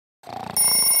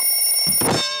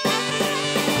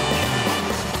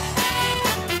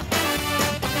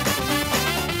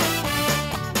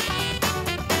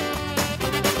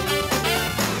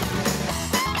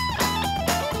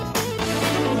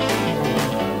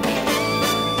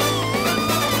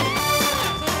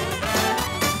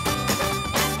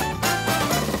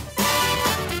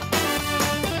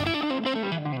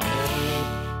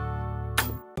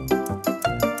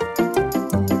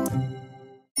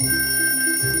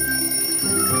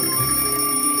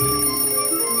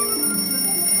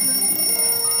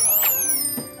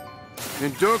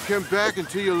And don't come back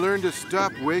until you learn to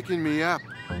stop waking me up.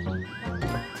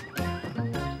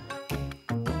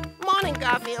 Morning,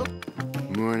 Garfield.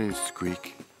 Morning,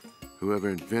 Squeak. Whoever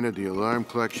invented the alarm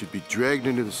clock should be dragged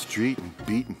into the street and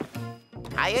beaten.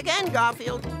 Hi again,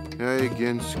 Garfield. Hi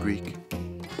again, Squeak.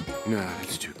 No,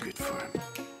 that's too good for him.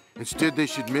 Instead, they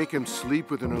should make him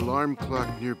sleep with an alarm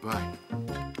clock nearby.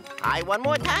 Hi one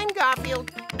more time,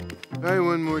 Garfield. Hi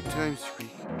one more time,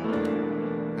 Squeak.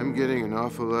 I'm getting an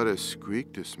awful lot of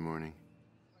squeak this morning.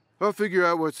 I'll figure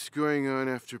out what's going on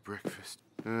after breakfast.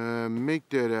 Make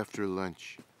that after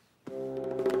lunch.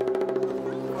 Whoa.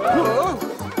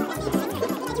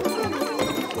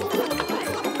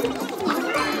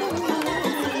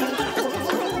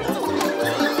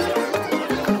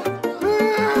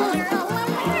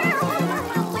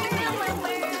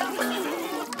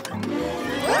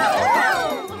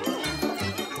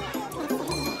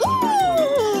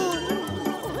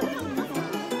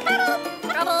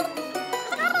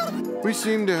 We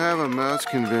seem to have a mouse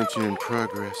convention in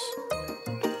progress.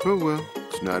 Oh well,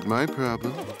 it's not my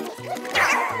problem.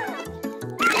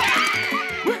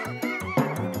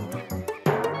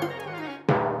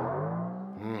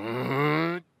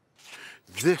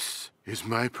 This is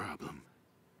my problem.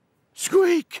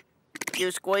 Squeak!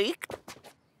 You squeak?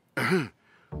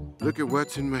 Look at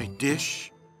what's in my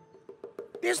dish.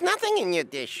 There's nothing in your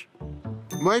dish.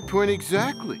 My point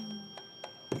exactly.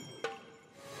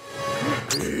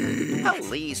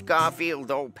 Please, Garfield,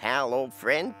 old pal, old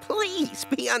friend, please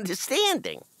be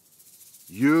understanding.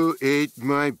 You ate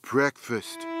my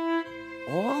breakfast.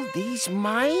 All these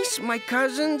mice, my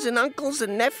cousins and uncles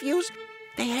and nephews,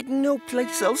 they had no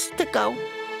place else to go.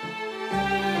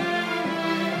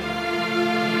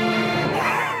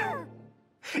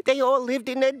 They all lived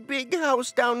in that big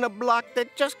house down the block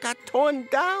that just got torn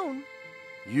down.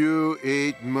 You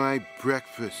ate my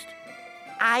breakfast.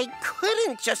 I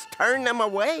couldn't just turn them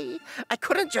away. I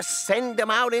couldn't just send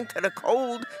them out into the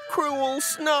cold, cruel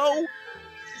snow.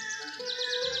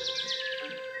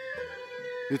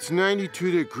 It's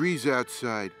 92 degrees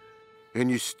outside, and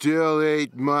you still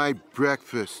ate my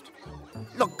breakfast.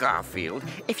 Look, Garfield,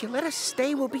 if you let us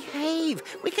stay, we'll behave.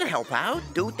 We can help out,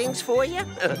 do things for you,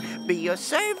 be your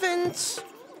servants.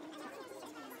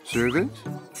 Servants?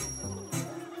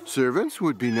 Servants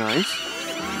would be nice.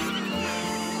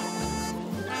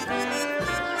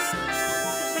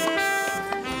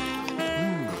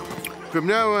 From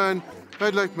now on,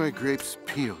 I'd like my grapes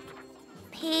peeled.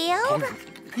 Peeled?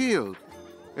 Peeled.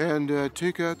 And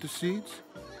take out the seeds?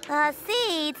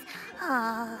 Seeds?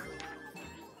 Oh.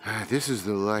 This is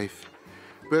the life.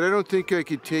 But I don't think I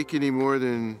could take any more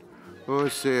than,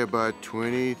 say about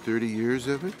 20, 30 years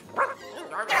of it.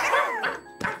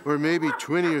 Or maybe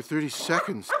 20 or 30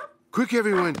 seconds. Quick,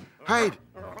 everyone, hide.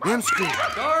 Hamstring.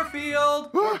 Garfield,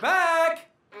 we're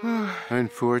back!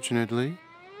 Unfortunately.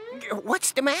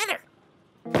 What's the matter?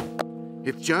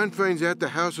 If John finds out the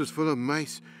house was full of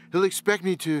mice, he'll expect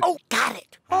me to... Oh, got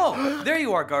it. Oh, there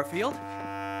you are, Garfield.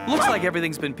 Looks like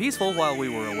everything's been peaceful while we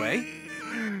were away.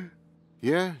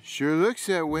 Yeah, sure looks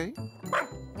that way.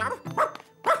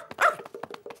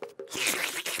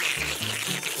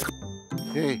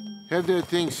 Hey, have that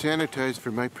thing sanitized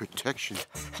for my protection.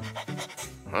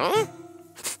 Huh?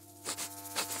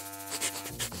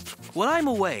 When I'm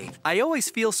away, I always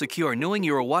feel secure knowing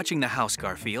you are watching the house,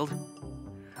 Garfield.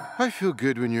 I feel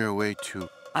good when you're away, too.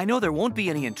 I know there won't be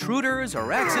any intruders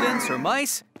or accidents or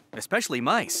mice, especially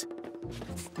mice.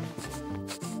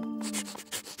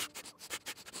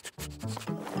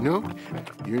 No,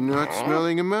 you're not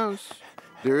smelling a mouse.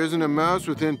 There isn't a mouse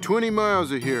within 20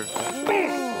 miles of here.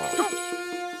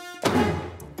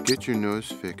 Get your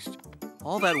nose fixed.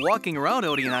 All that walking around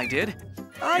Odie and I did,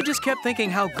 I just kept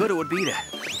thinking how good it would be to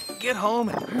get home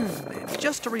and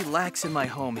just to relax in my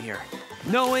home here,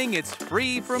 knowing it's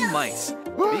free from mice.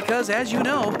 Because, as you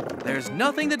know, there's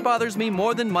nothing that bothers me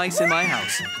more than mice in my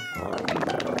house.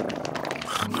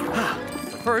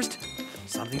 But first,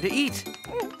 something to eat.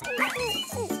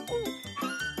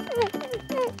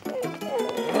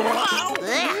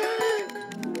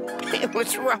 It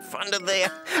was rough under there.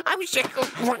 I was just...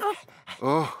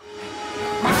 Oh.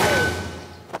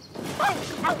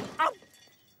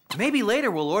 Maybe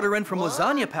later we'll order in from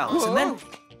Lasagna Palace and then...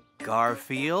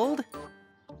 Garfield?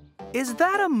 Is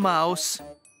that a mouse?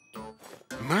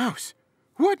 Mouse?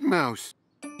 What mouse?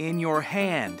 In your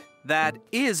hand. That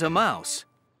is a mouse.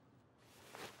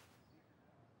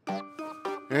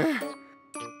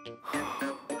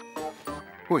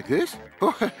 What, this?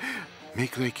 Oh,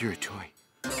 make like you're a toy.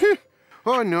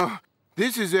 Oh, no.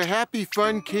 This is a happy,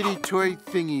 fun kitty toy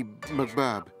thingy,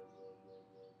 McBob.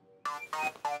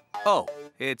 Oh,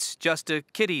 It's just a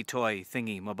kitty toy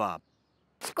thingy-mabob.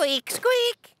 Squeak,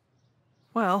 squeak.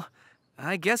 Well,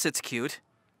 I guess it's cute.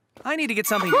 I need to get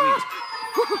something to eat.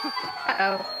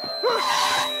 Uh-oh.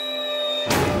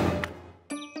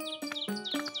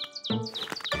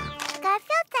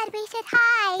 Garfield said we should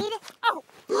hide. Oh.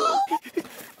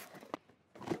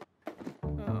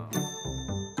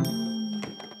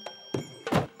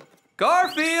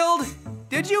 Garfield!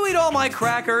 Did you eat all my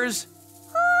crackers?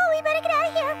 Oh, we better get out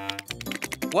of here.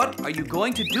 What are you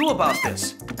going to do about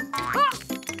this?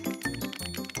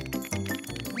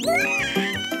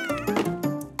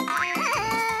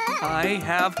 I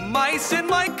have mice in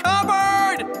my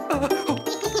cupboard!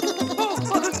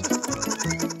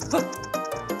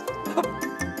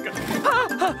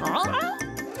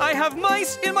 I have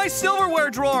mice in my silverware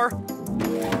drawer!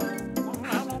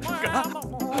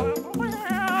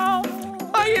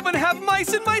 I even have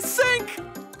mice in my sink!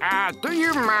 Do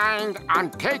you mind? I'm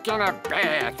taking a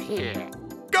bath here.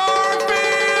 Garfield!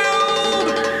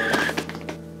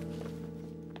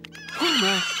 Oh,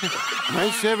 my.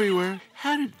 Mice everywhere.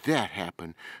 How did that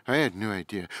happen? I had no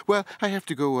idea. Well, I have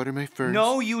to go water my ferns.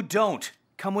 No, you don't.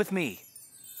 Come with me.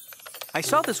 I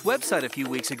saw this website a few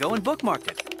weeks ago and bookmarked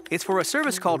it. It's for a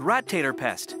service called Rat Tater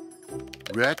Pest.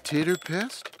 Rat Tater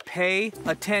Pest? Pay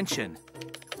attention.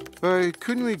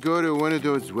 Couldn't we go to one of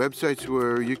those websites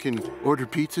where you can order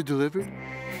pizza delivered?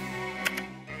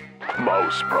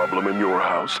 Mouse problem in your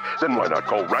house? Then why not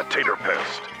call Rat Tater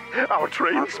Pest? Our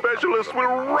trained specialists will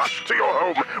rush to your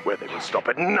home, where they will stop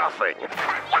at nothing.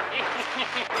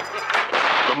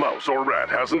 The mouse or rat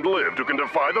hasn't lived who can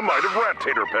defy the might of Rat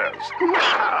Tater Pest.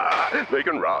 They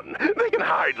can run, they can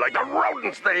hide like the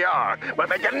rodents they are, but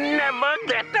they can never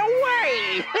get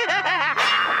away.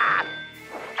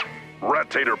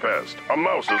 Rat Tater Pest, a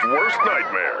mouse's worst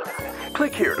nightmare.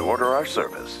 Click here to order our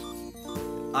service.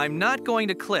 I'm not going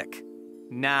to click.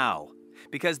 Now.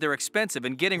 Because they're expensive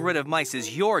and getting rid of mice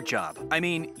is your job. I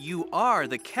mean, you are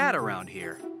the cat around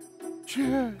here.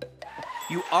 Chad.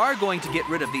 You are going to get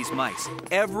rid of these mice.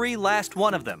 Every last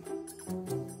one of them.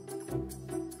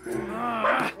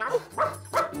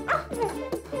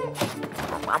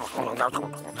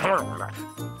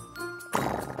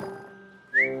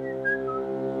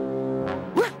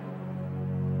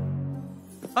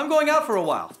 I'm going out for a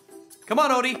while. Come on,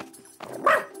 Odie.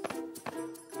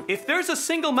 If there's a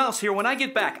single mouse here when I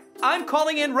get back, I'm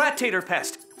calling in Rat Tater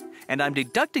Pest. And I'm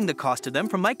deducting the cost of them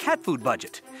from my cat food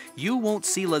budget. You won't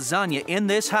see lasagna in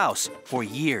this house for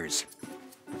years.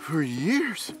 For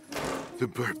years? The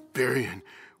barbarian.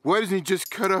 Why doesn't he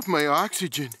just cut off my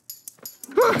oxygen?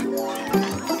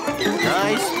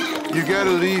 Guys, you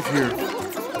gotta leave here.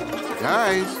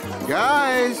 Guys,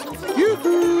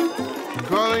 yoo-hoo!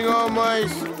 Calling all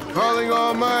mice, calling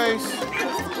all mice.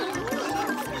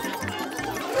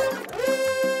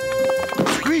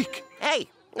 Squeak! Hey,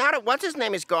 now that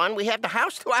what's-his-name is gone, we have the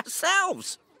house to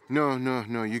ourselves. No,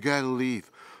 you gotta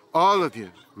leave. All of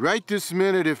you, right this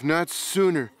minute, if not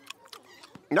sooner.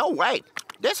 No, wait.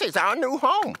 This is our new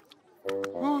home.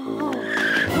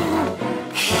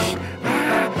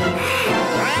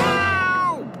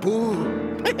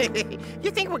 Boo!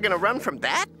 You think we're gonna run from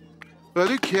that?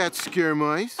 Other cats scare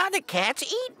mice. Other cats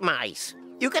eat mice.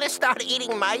 You gonna start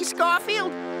eating mice,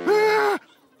 Garfield? The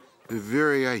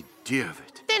very idea of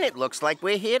it. Then it looks like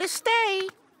we're here to stay.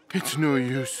 It's no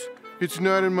use. It's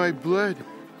not in my blood.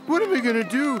 What am I gonna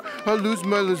do? I'll lose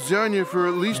my lasagna for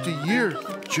at least a year.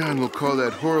 John will call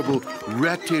that horrible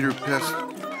Rat Tater Pest.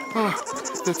 Oh,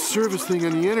 that service thing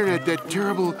on the internet, that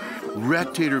terrible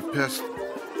Rat Tater Pest.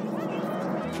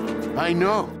 I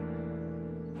know.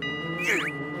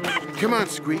 Come on,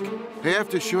 Squeak. I have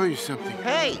to show you something.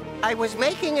 Hey, I was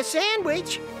making a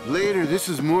sandwich. Later, this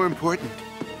is more important.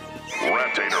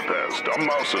 Rat Tater Pest, a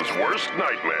mouse's worst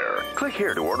nightmare. Click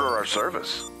here to order our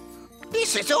service.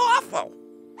 This is awful.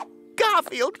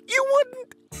 Garfield, you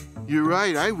wouldn't. You're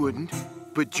right, I wouldn't.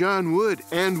 But John would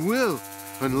and will,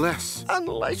 unless...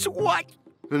 Unless what?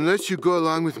 Unless you go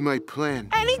along with my plan.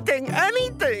 Anything.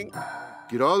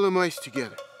 Get all the mice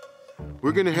together.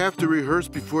 We're gonna have to rehearse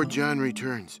before John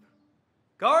returns.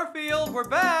 Garfield, we're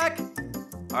back!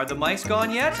 Are the mice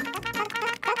gone yet?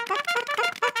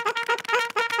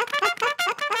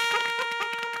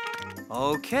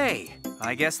 Okay,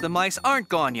 I guess the mice aren't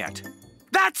gone yet.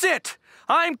 That's it!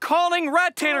 I'm calling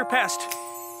Rat Tater Pest!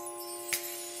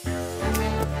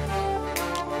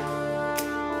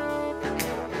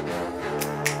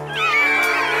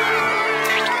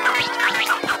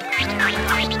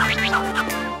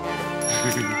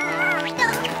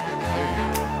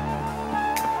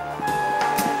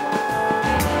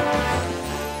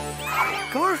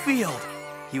 Garfield,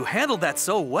 you handled that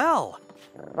so well.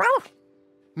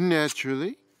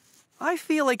 Naturally. I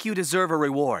feel like you deserve a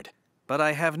reward, but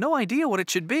I have no idea what it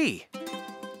should be.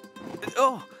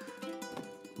 Oh,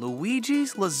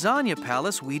 Luigi's Lasagna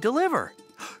Palace we deliver.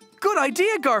 Good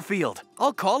idea, Garfield.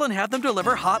 I'll call and have them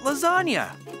deliver hot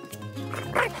lasagna.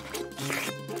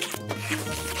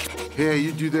 Hey,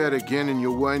 you do that again and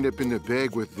you'll wind up in the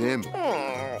bag with them.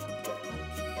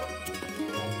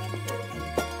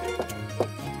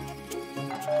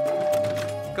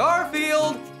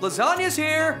 Garfield, lasagna's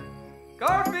here.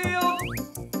 Garfield!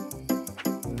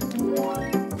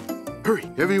 Hurry,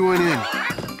 everyone in.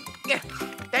 Yeah,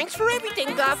 thanks for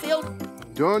everything, Garfield.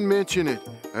 Don't mention it.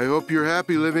 I hope you're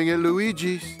happy living at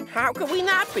Luigi's. How could we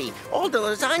not be? All the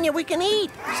lasagna we can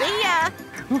eat. See ya.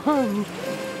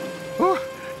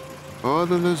 All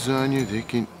the lasagna they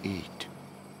can eat.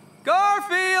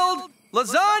 Garfield!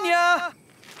 Lasagna!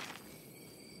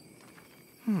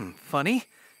 Funny.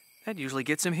 That usually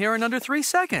gets him here in under 3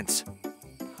 seconds.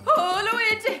 Oh,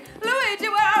 Luigi! Luigi,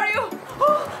 where are you?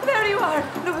 Oh, there you are!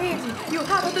 Luigi, you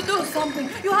have to do something.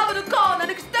 You have to call an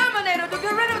exterminator to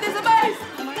get rid of this base!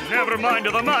 Never mind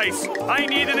the mice. I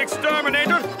need an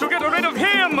exterminator to get rid of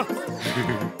him!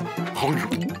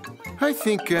 I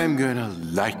think I'm gonna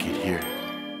like it here.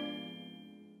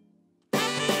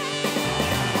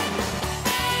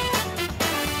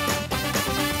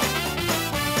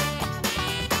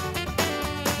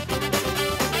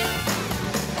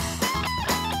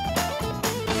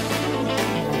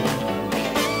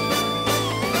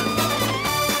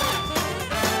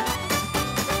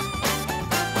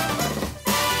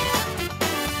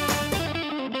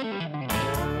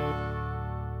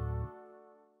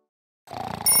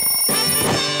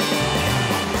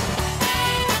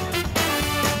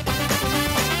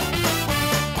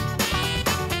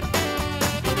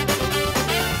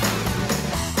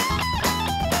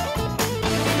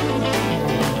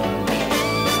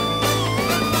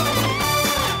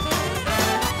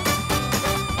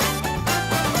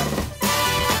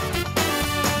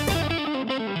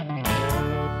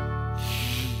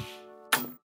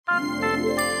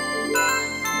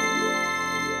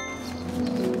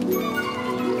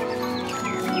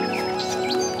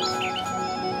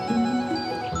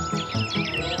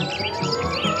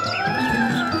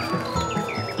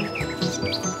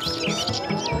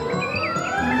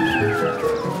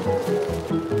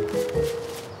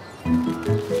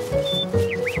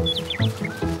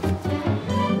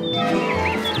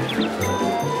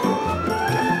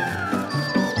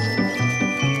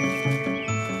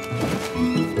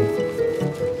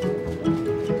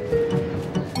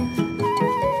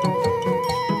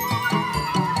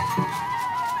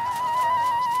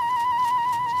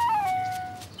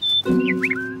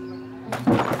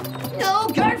 No,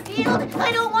 Garfield!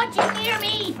 I don't want you near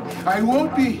me! I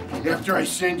won't be after I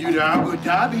send you to Abu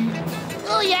Dhabi.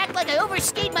 Oh, you act like I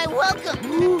overstayed my welcome.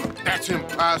 Ooh, that's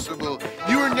impossible.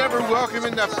 You were never welcome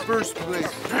in the first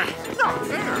place.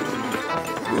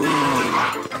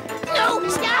 No,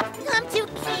 stop! I'm too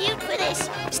cute for this.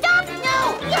 Stop!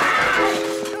 No!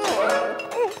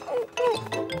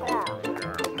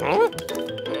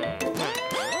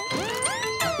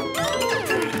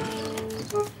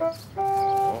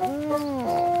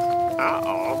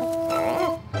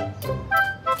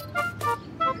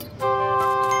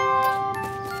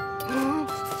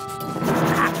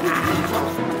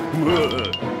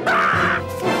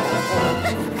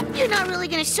 You're not really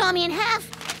gonna saw me in half?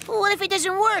 What if it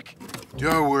doesn't work?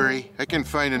 Don't worry, I can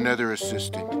find another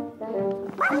assistant.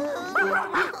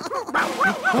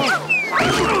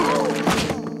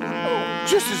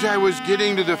 Just as I was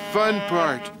getting to the fun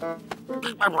part.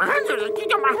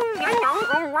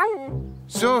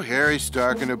 So Harry's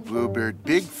stalking a bluebird,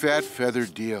 big fat feather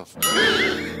deal.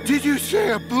 Did you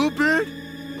say a bluebird?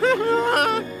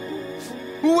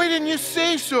 Why didn't you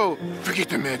say so? Forget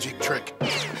the magic trick.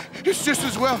 It's just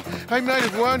as well I might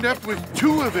have wound up with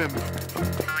 2 of them.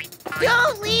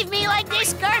 Don't leave me like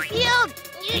this, Garfield!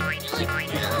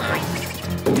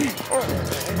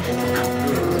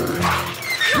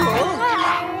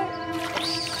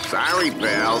 Sorry,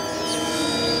 pal.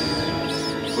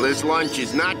 Well, this lunch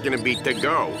is not going to be to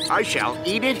go. I shall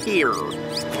eat it here.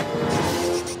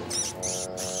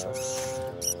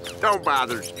 Don't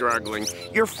bother struggling.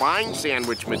 You're fine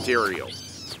sandwich material.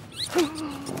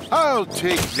 I'll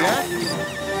take that.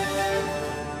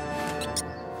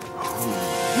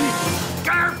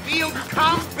 Garfield,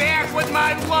 come back with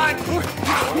my lunch!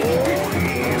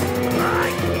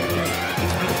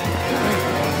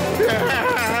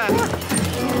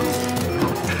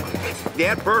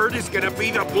 That bird is gonna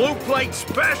be the blue plate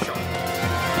special.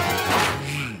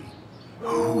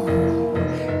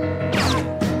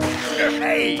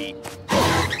 Hey!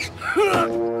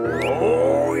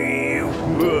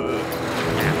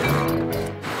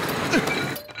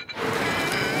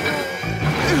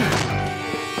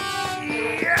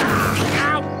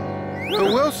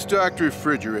 well-stocked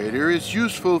refrigerator is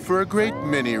useful for a great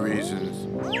many reasons.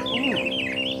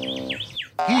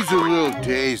 He's a little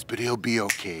dazed, but he'll be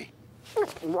okay.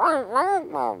 Why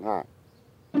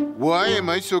am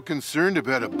I so concerned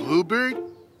about a bluebird?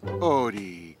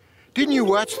 Odie, didn't you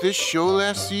watch this show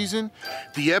last season?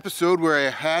 The episode where I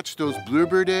hatched those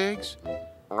bluebird eggs?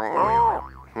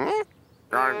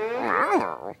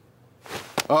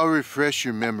 I'll refresh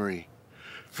your memory.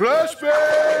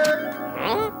 Flashback!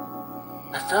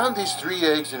 I found these 3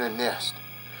 eggs in a nest.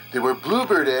 They were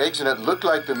bluebird eggs, and it looked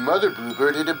like the mother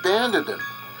bluebird had abandoned them.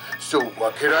 So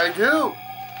what could I do?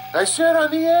 I sat on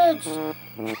the eggs.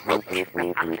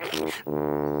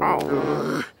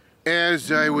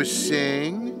 As I was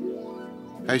saying,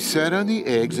 I sat on the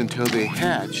eggs until they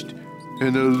hatched,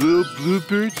 and the little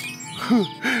bluebirds,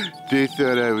 they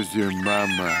thought I was their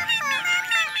mama.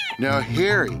 Now,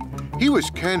 Harry, he was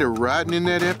kind of rotten in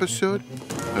that episode.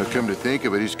 Now, come to think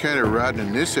of it, he's kind of rotten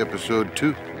in this episode,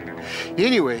 too.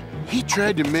 Anyway, he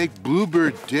tried to make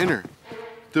bluebird dinner.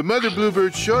 The mother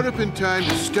bluebird showed up in time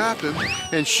to stop him,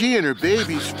 and she and her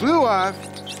babies flew off,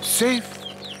 safe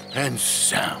and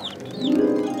sound.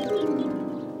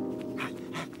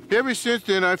 Ever since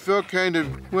then, I felt kind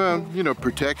of, well, you know,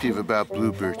 protective about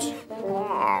bluebirds.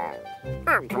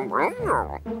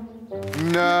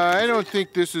 No, I don't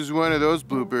think this is one of those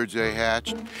bluebirds I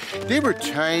hatched. They were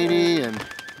tiny, and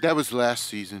that was last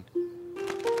season.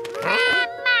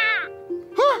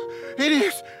 Oh, it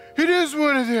is! It is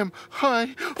one of them!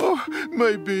 Hi! Oh,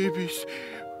 my babies.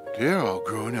 They're all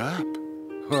grown up.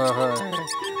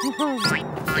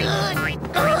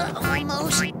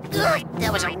 Almost.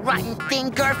 That was a rotten thing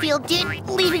Garfield did,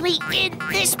 leaving me in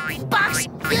this box.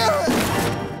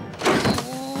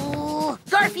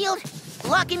 Garfield,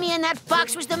 locking me in that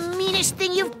box was the meanest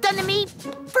thing you've done to me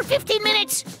for 15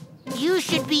 minutes. You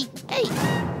should be... Hey,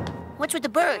 what's with the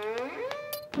bird?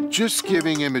 Just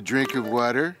giving him a drink of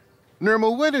water.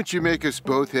 Normal, why don't you make us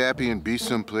both happy and be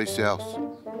someplace else?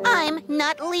 I'm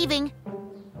not leaving.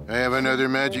 I have another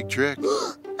magic trick.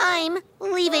 I'm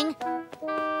leaving.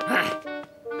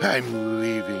 I'm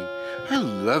leaving. I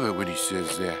love it when he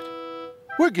says that.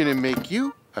 We're gonna make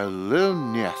you a little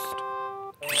nest.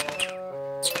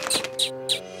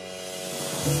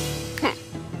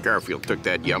 Garfield took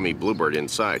that yummy bluebird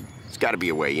inside. There's got to be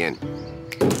a way in.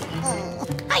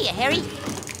 Hiya, Harry.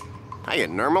 Hiya,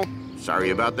 Normal. Sorry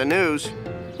about the news.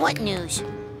 What news?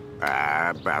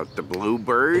 About the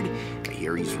bluebird. I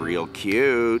hear he's real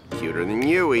cute. Cuter than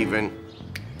you, even.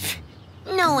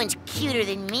 No one's cuter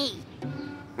than me.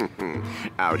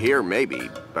 Out here, maybe.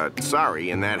 But sorry,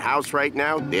 in that house right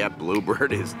now, that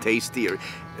bluebird is tastier,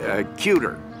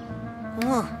 cuter.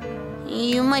 Oh,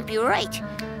 you might be right.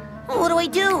 What do I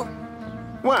do?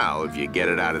 Well, if you get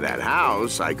it out of that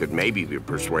house, I could maybe be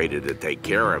persuaded to take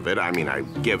care of it. I mean,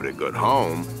 I'd give it a good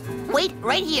home. Wait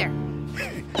right here.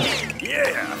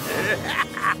 Yeah!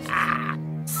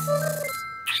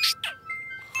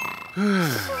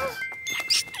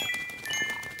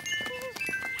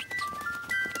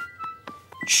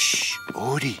 Shh,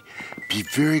 Odie, be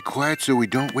very quiet so we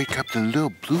don't wake up the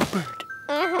little bluebird.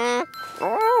 Oh,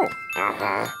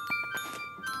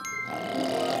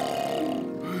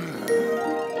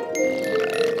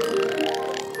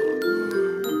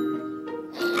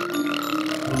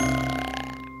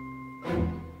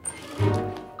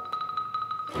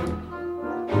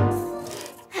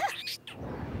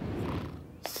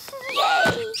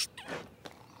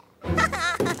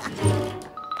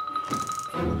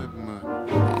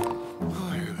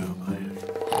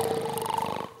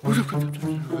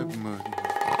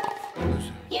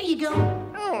 Here you go.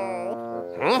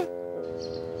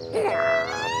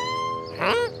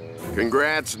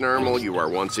 Congrats, Normal. You are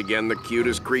once again the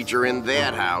cutest creature in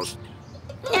that house.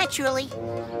 Naturally.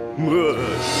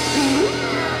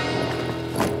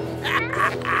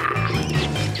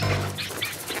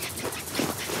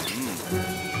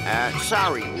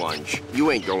 Sorry, Lunch.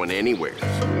 You ain't going anywhere.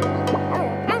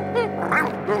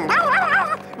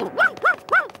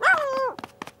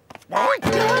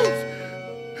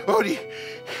 Odie,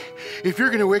 if you're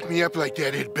gonna wake me up like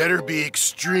that, it better be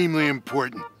extremely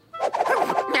important.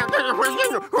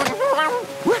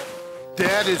 What?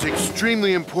 That is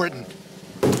extremely important.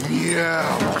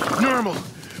 Meow. Normal,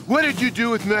 what did you do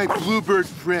with my bluebird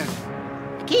friend?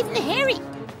 I gave him to Harry.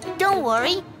 Don't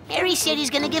worry. Harry said he's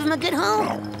gonna give him a good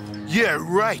home. Yeah,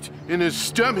 right. In his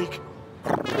stomach.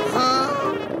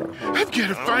 I've got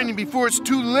to find him before it's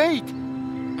too late.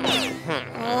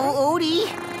 Oh, Odie,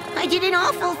 I did an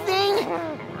awful thing.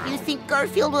 You think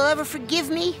Garfield will ever forgive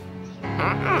me?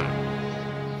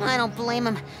 I don't blame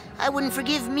him. I wouldn't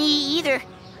forgive me either.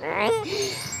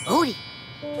 Odie,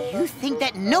 you think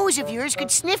think that nose of yours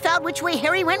could sniff out which way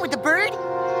Harry went with the bird?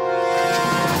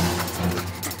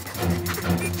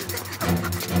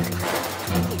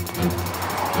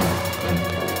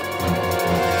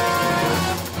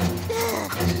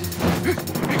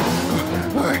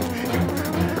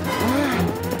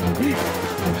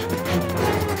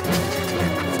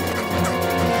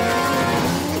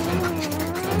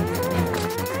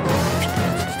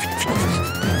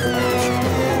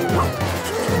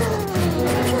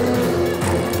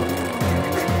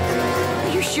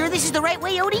 This is the right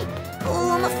way, Odie?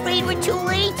 Oh, I'm afraid we're too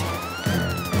late.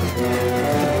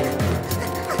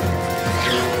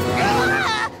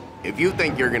 If you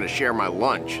think you're gonna share my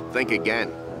lunch, think again.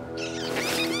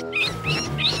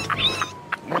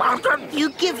 You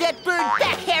give that bird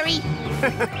back, Harry!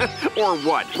 Or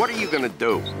what? What are you gonna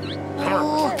do?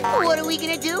 Oh, what are we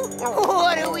gonna do?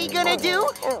 What are we gonna do?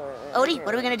 Odie,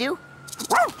 what are we gonna do?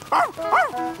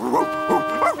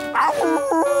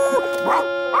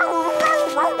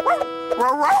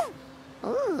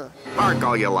 Bark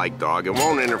all you like, dog. It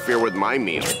won't interfere with my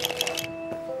meal.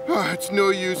 Oh, it's no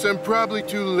use. I'm probably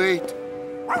too late.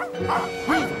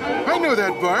 I know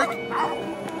that bark.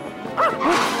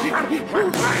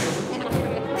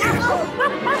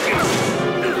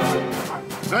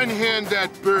 Unhand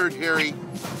that bird, Harry.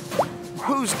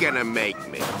 Who's gonna make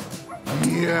me?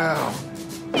 Meow.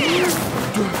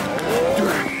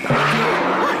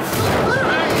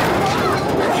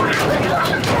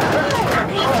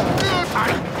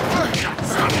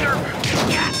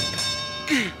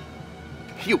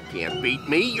 You can't beat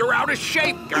me. You're out of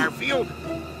shape, Garfield.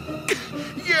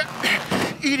 Yeah,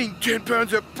 eating 10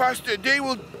 pounds of pasta a day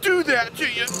will do that to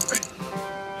you.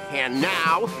 And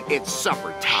now it's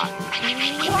supper time.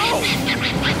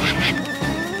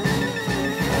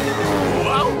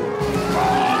 Whoa!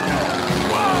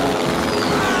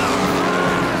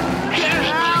 Get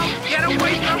out! Get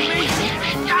away from me!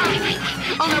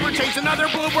 I'll never chase another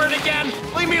bluebird again!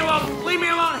 Leave me alone! Leave me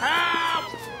alone! Help!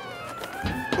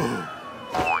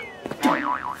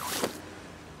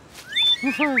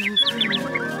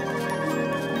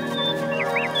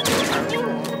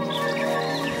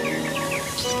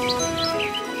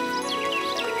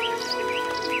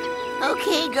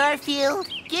 Okay, Garfield,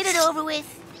 get it over with.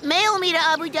 Mail me to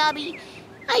Abu Dhabi.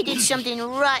 I did something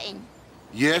rotten.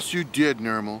 Yes, you did,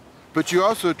 Nermal. But you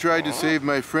also tried to save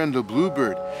my friend the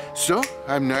bluebird. So,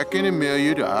 I'm not going to mail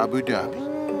you to Abu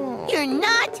Dhabi. You're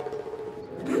not?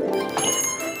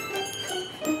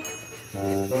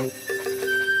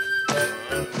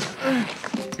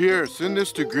 Here, send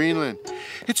this to Greenland.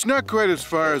 It's not quite as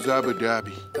far as Abu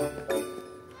Dhabi.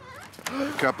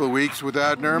 A couple of weeks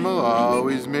without Nermal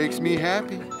always makes me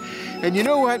happy. And you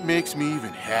know what makes me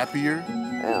even happier?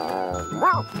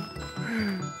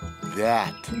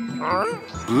 That.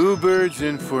 Bluebird's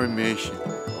information.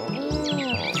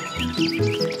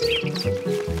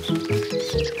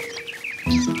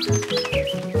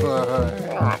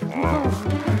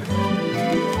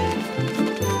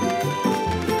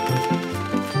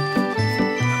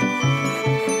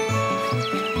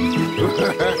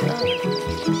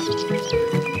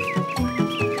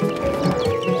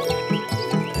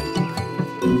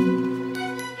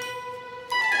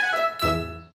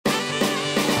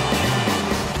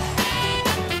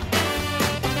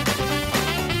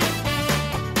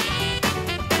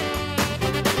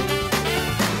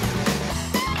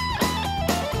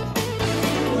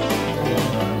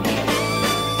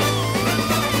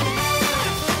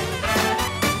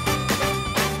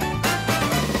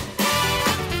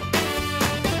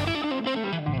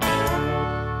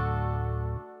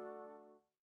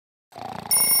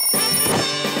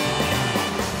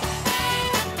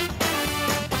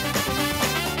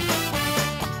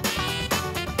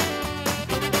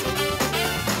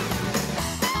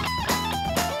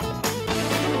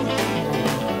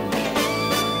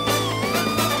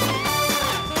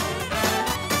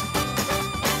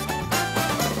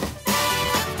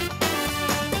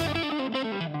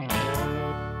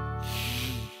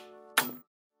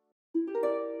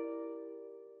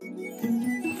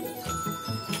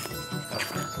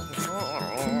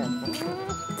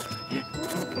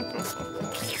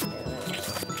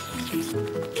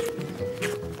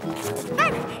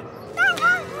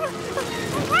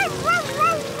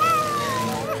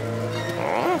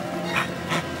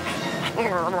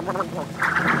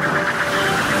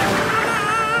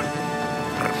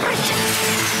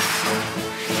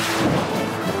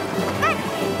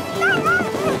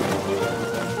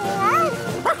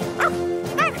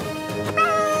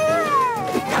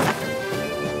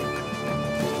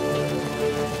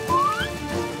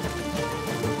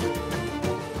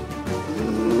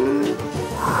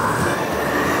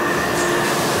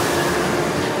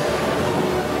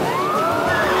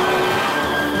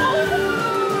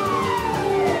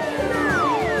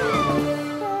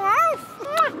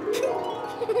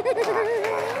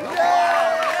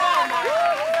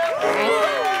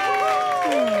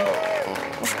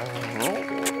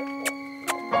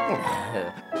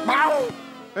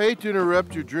 I hate to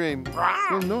interrupt your dream.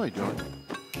 Well, no, I don't.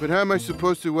 But how am I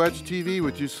supposed to watch TV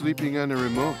with you sleeping on the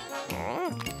remote?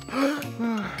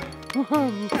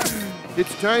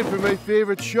 It's time for my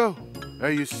favorite show. Are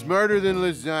you smarter than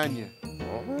lasagna?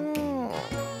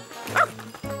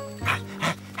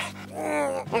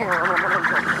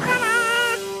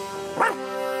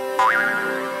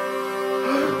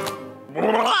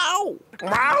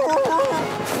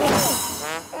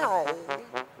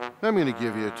 I'm going to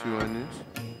give you a 2 on this.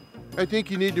 I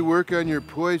think you need to work on your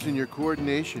poise and your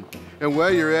coordination. And while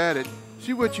you're at it,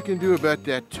 see what you can do about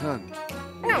that tongue.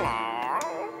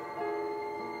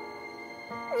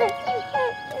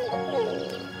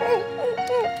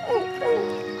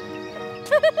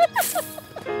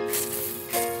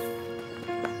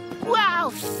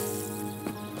 Wow!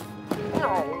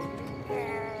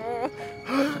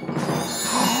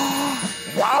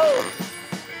 Wow!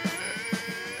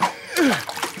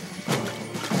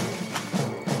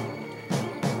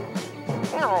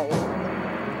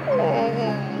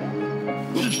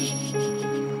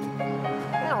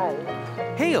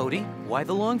 Hey, Odie, why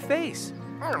the long face?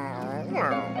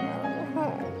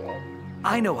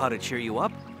 I know how to cheer you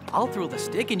up. I'll throw the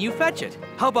stick and you fetch it.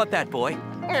 How about that, boy?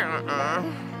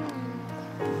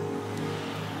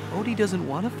 Odie doesn't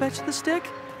want to fetch the stick?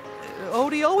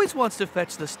 Odie always wants to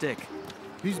fetch the stick.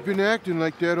 He's been acting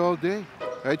like that all day.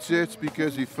 I'd say it's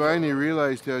because he finally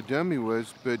realized how dumb he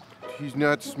was, but he's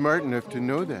not smart enough to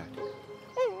know that.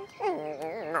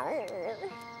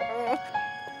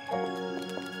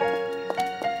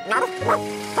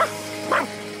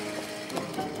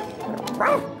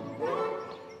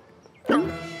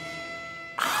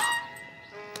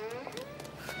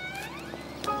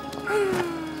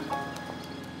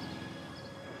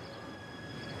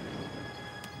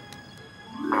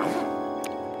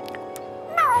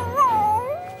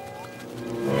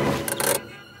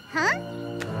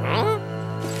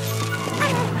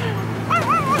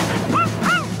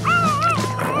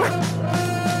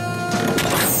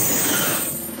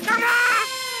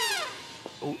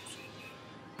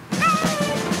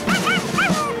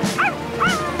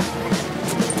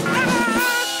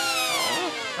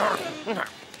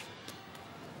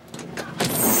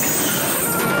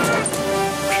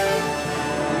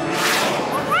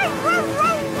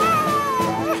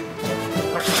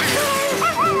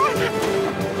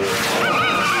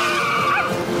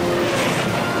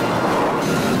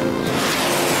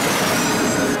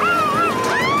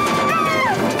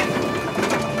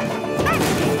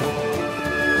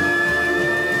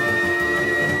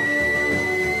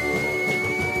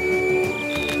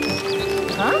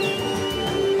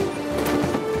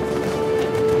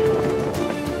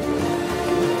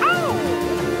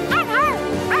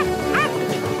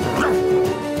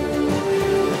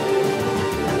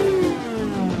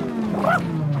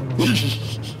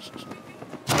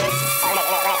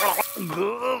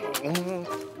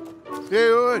 Hey,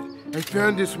 Ord, I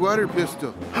found this water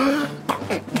pistol.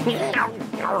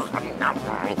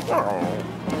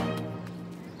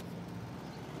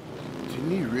 Didn't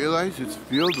he realize it's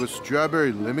filled with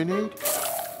strawberry lemonade?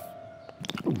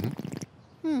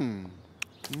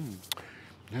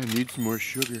 I need some more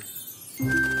sugar.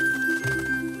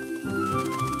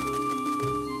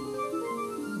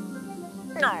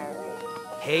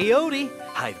 Hey, Odie,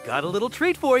 I've got a little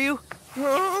treat for you.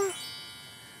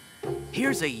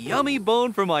 Here's a yummy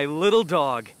bone for my little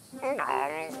dog.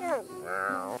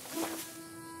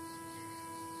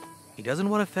 He doesn't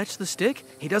want to fetch the stick?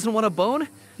 He doesn't want a bone?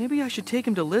 Maybe I should take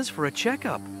him to Liz for a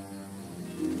checkup.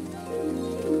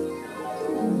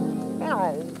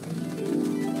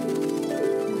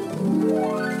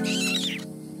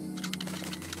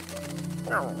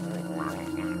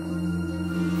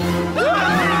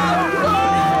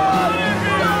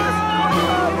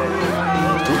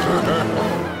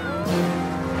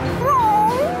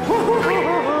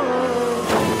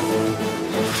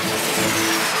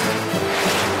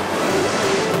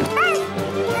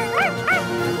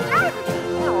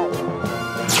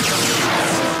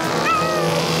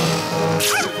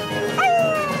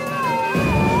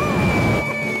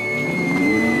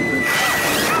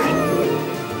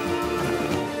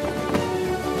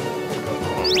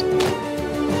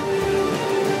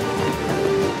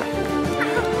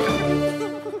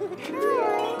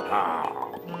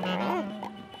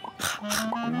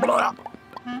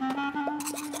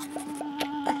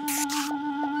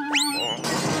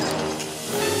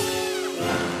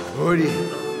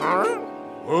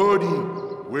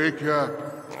 Odie, wake up.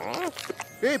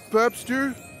 Hey,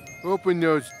 Pupster, open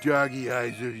those doggy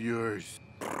eyes of yours.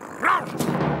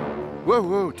 Whoa,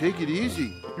 whoa, take it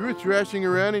easy. You were thrashing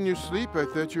around in your sleep. I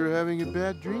thought you were having a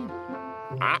bad dream.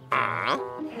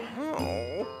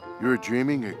 Oh. You were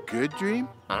dreaming a good dream?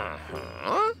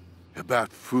 Uh-huh.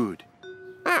 About food.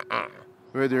 Uh-uh.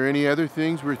 Were there any other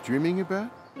things worth dreaming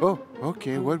about? Oh,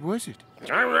 okay, what was it?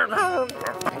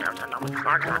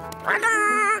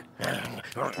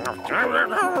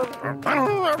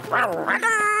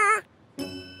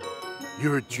 You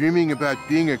were dreaming about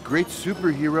being a great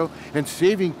superhero and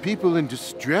saving people in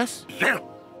distress? Yeah.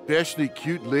 Especially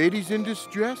cute ladies in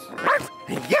distress?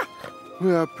 Yeah.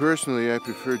 Well, personally, I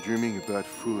prefer dreaming about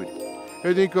food.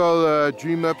 I think I'll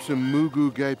dream up some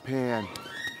Mugu Gai Pan.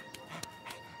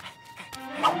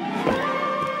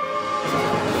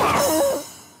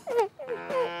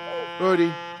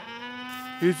 Odie,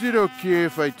 is it okay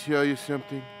if I tell you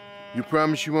something? You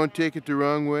promise you won't take it the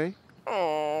wrong way?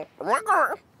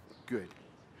 Good.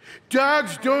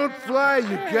 Dogs don't fly,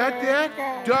 you got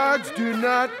that? Dogs do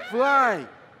not fly.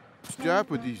 Stop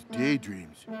with these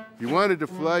daydreams. If you wanted to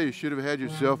fly, you should have had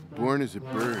yourself born as a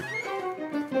bird.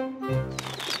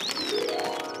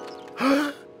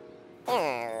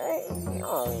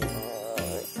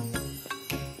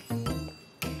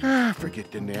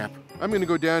 Forget the nap. I'm gonna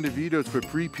go down to Vito's for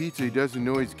free pizza he doesn't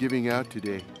know he's giving out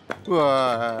today.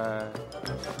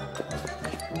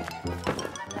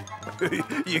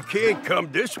 You can't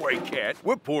come this way, Cat.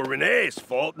 We're pouring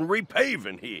asphalt and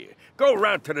repaving here. Go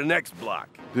around to the next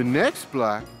block. The next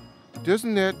block?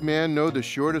 Doesn't that man know the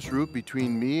shortest route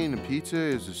between me and a pizza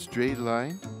is a straight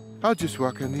line? I'll just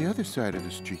walk on the other side of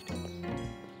the street.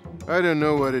 I don't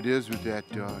know what it is with that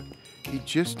dog. He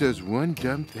just does one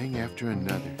dumb thing after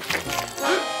another.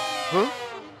 Huh?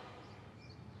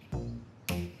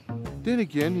 Then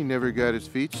again, he never got his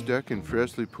feet stuck in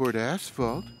freshly poured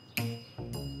asphalt.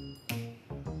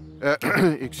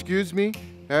 Excuse me?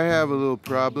 I have a little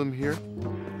problem here.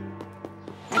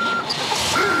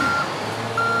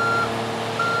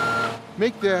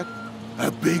 Make that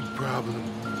a big problem.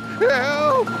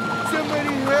 Help!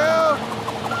 Somebody help!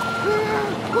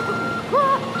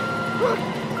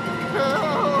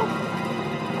 Help!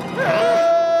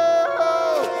 Help!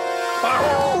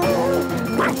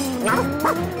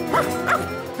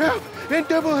 Help! And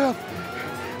double help!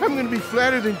 I'm gonna be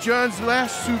flatter than John's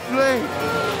last souffle.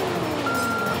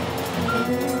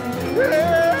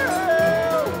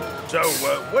 Help! So,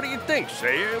 what do you think,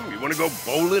 Sam? You want to go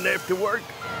bowling after work?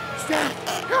 Stop!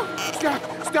 Help!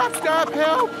 Stop!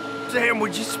 Help! Sam,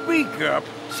 would you speak up?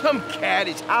 Some cat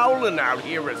is howling out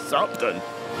here or something.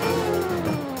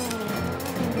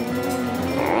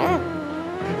 Huh?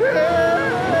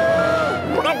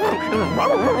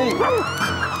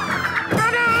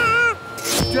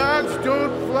 Dogs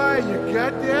don't fly, you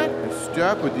got that? And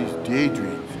stop with these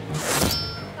daydreams.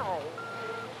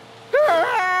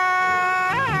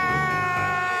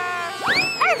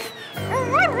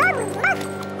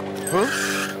 Huh?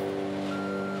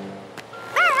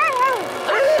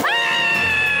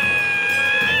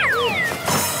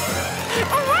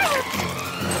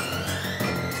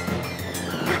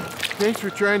 Thanks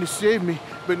for trying to save me,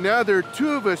 but now there are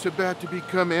two of us about to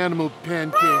become animal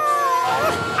pancakes.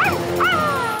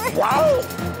 Wow!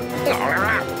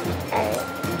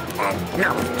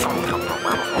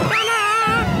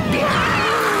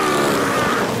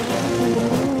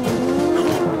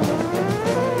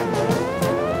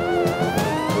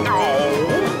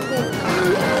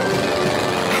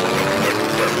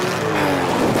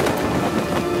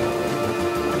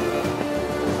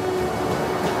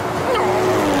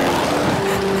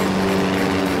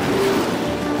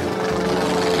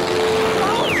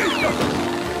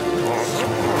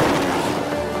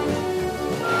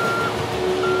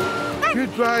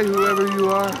 Goodbye, whoever you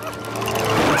are.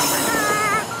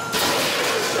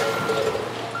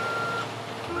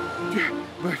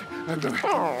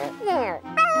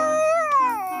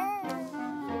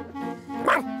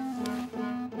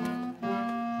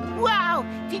 Wow!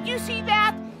 Did you see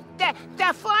that?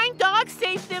 That flying dog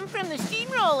saved them from the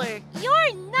steamroller.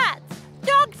 You're nuts!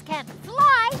 Dogs can't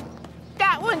fly!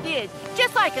 That one did,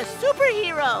 just like a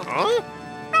superhero. Huh?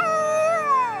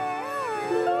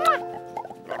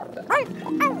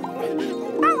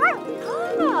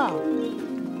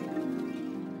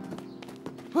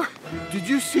 Did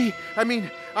you see? I mean,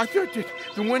 I thought that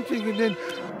the one thing and then...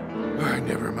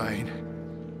 never mind.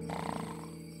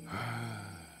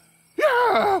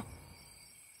 No!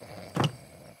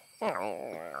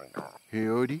 Hey,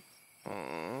 Odie?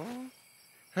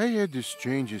 I had the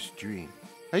strangest dream.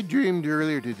 I dreamed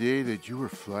earlier today that you were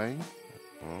flying.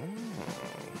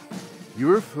 You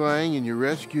were flying and you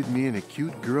rescued me and a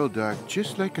cute girl dog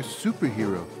just like a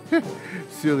superhero.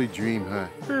 Silly dream, huh?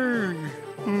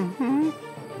 Mm-hmm.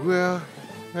 Well,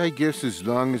 I guess as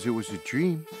long as it was a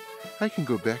dream, I can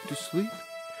go back to sleep.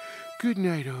 Good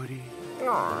night, Odie.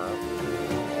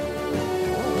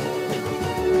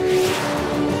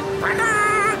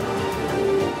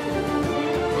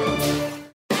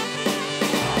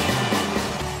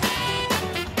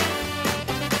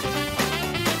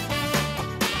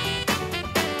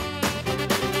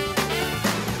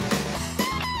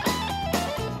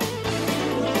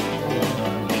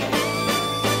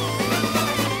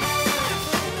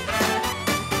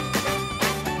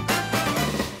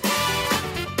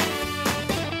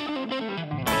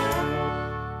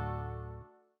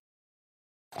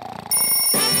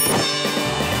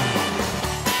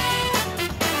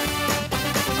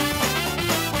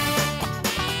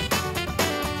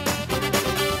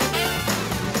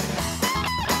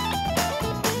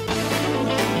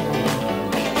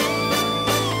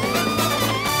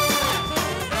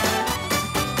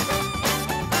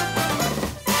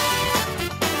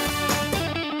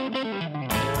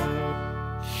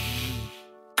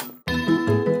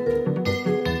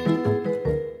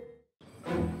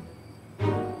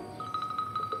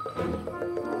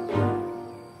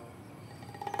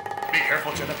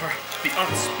 Careful, Jennifer. The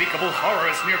unspeakable horror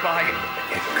is nearby.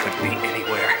 It could be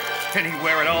anywhere.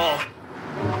 Anywhere at all.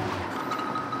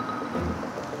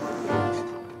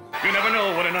 You never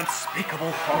know when an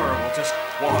unspeakable horror will just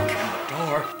walk in the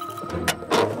door.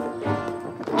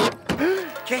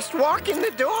 Just walk in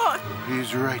the door.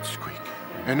 He's right, Squeak.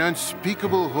 An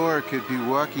unspeakable horror could be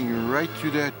walking right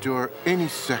through that door any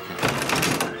second.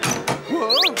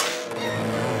 Whoa.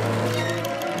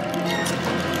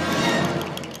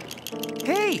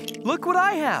 Hey, look what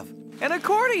I have. An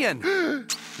accordion.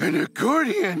 An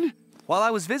accordion? While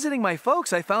I was visiting my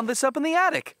folks, I found this up in the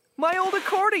attic. My old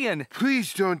accordion.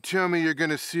 Please don't tell me you're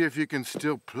gonna see if you can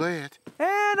still play it.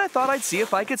 And I thought I'd see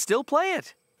if I could still play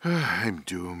it. I'm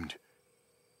doomed.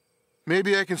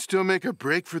 Maybe I can still make a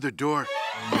break for the door.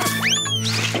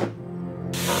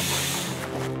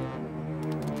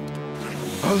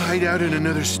 I'll hide out in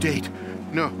another state.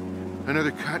 No,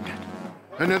 another continent.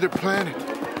 Another planet.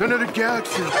 Another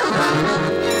galaxy.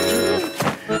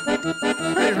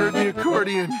 I heard the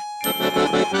accordion.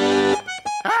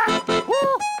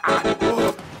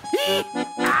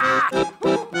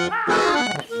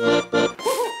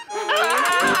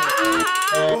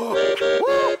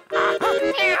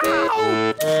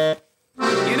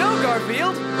 You know,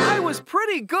 Garfield, I was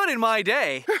pretty good in my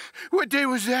day. What day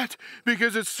was that?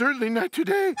 Because it's certainly not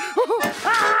today.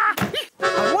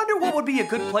 I wonder what would be a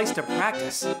good place to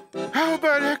practice. How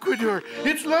about Ecuador?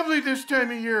 It's lovely this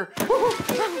time of year.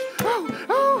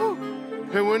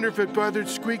 I wonder if it bothered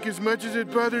Squeak as much as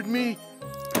it bothered me.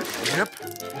 Yep,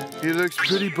 he looks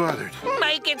pretty bothered.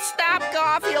 Make it stop,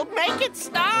 Garfield. Make it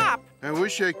stop. I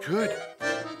wish I could.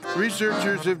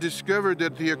 Researchers have discovered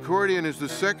that the accordion is the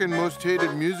second most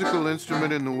hated musical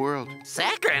instrument in the world.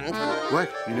 Second? What?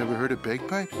 You never heard of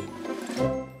bagpipes?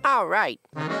 All right.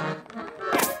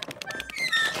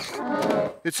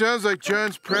 It sounds like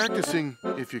John's practicing,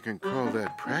 if you can call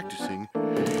that practicing,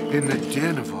 in the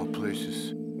den of all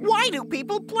places. Why do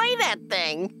people play that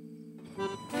thing?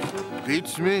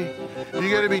 Beats me. You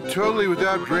gotta be totally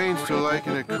without brains to like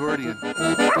an accordion.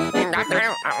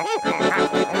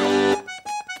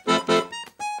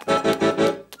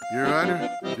 Your Honor,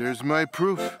 there's my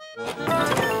proof.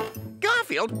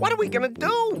 Garfield, what are we gonna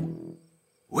do?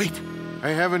 Wait, I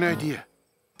have an idea.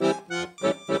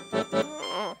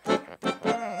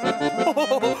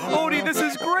 Oh, Odie, this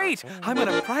is great. I'm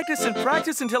gonna practice and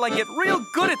practice until I get real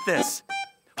good at this.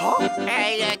 Huh?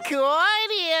 Hey,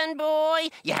 accordion boy,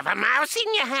 you have a mouse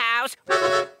in your house.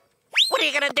 What are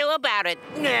you gonna do about it?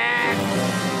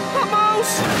 A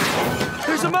mouse!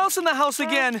 There's a mouse in the house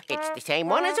again. It's the same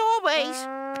one as always.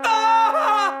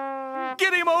 Ah!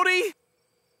 Get him, Odie!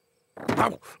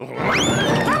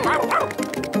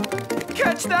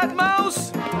 Catch that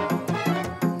mouse!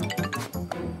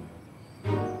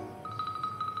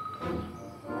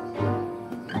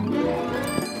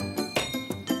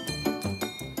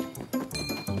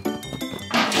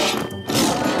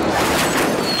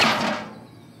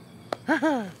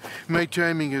 My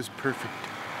timing is perfect.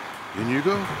 In you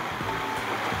go.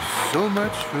 So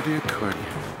much for the accordion.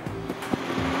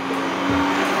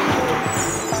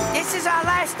 This is our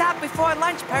last stop before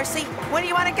lunch, Percy. Where do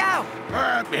you want to go?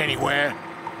 Anywhere.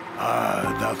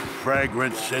 The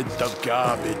fragrant scent of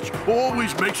garbage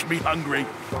always makes me hungry.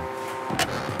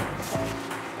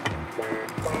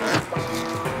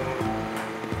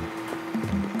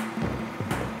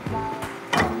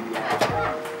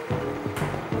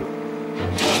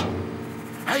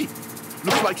 Hey,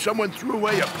 looks like someone threw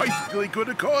away a perfectly good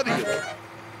accordion.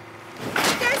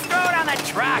 Just throw it on a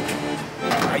truck.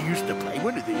 I used to play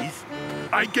one of these.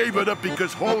 I gave it up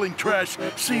because hauling trash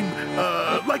seemed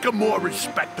like a more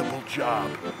respectable job.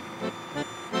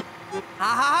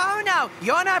 Oh, no.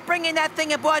 You're not bringing that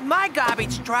thing aboard my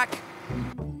garbage truck.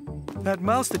 That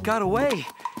mouse that got away.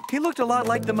 He looked a lot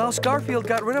like the mouse Garfield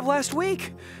got rid of last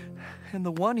week. And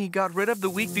the one he got rid of the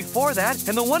week before that.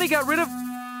 And the one he got rid of...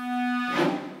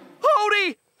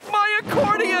 Odie! My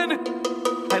accordion!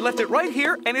 I left it right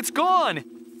here, and it's gone.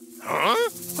 Huh?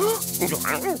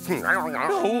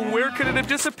 Oh, where could it have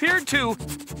disappeared to?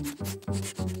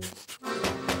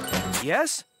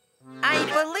 Yes? I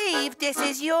believe this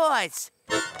is yours.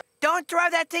 Don't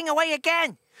throw that thing away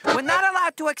again. We're not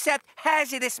allowed to accept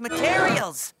hazardous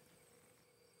materials.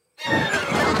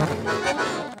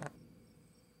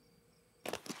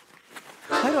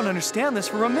 I don't understand this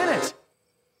for a minute.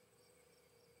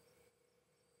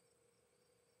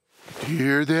 Do you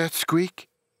hear that squeak?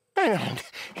 I don't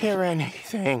hear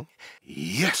anything.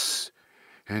 Yes.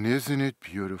 And isn't it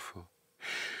beautiful?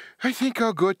 I think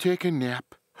I'll go take a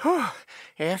nap.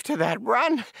 After that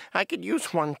run, I could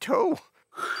use one too.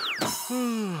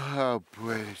 Oh,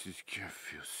 boy, this is gonna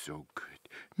feel so good.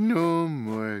 No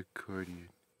more accordion.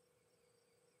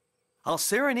 I'll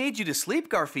serenade you to sleep,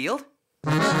 Garfield.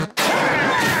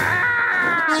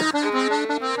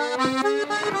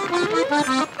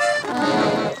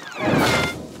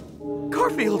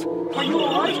 Garfield! Are you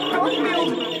all right?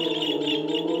 Garfield!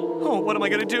 Oh, what am I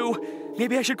gonna do?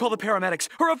 Maybe I should call the paramedics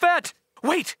or a vet.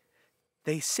 Wait!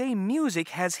 They say music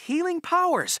has healing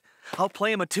powers. I'll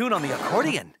play him a tune on the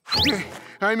accordion.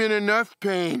 I'm in enough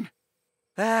pain.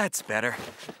 That's better.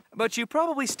 But you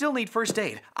probably still need first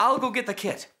aid. I'll go get the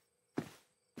kit.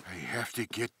 I have to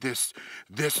get this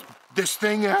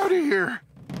thing out of here.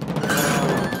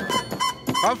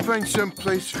 I'll find some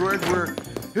place for it where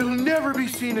it'll never be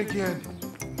seen again.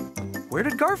 Where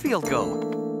did Garfield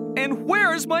go? And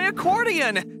where's my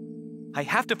accordion? I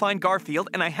have to find Garfield,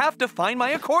 and I have to find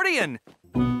my accordion.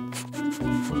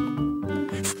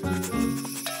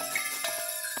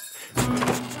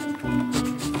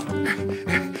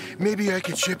 Maybe I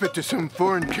could ship it to some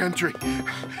foreign country.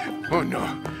 Oh,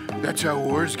 no. That's how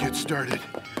wars get started.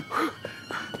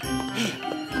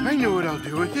 I know what I'll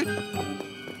do with it.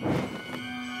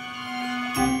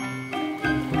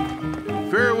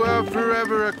 Farewell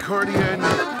forever, accordion.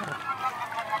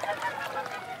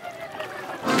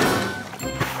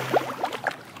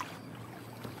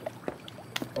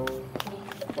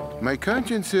 My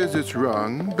conscience says it's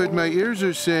wrong, but my ears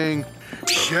are saying,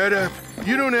 shut up.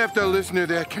 You don't have to listen to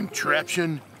that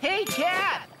contraption. Hey,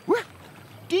 Cat! What?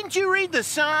 Didn't you read the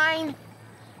sign?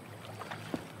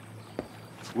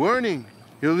 Warning.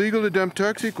 Illegal to dump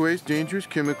toxic waste, dangerous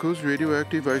chemicals,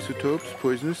 radioactive isotopes,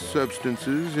 poisonous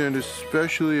substances, and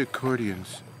especially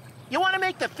accordions. You want to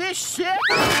make the fish sick?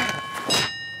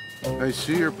 I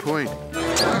see your point.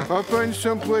 I'll find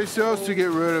someplace else to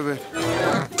get rid of it.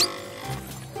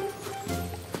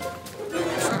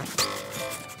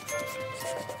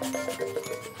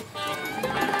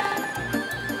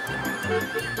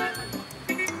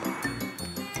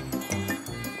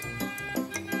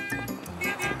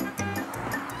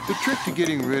 The trick to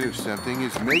getting rid of something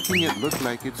is making it look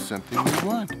like it's something you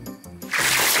want.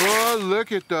 Oh,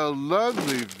 look at the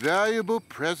lovely, valuable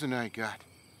present I got.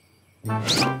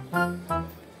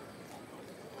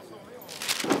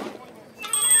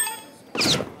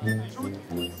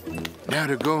 Now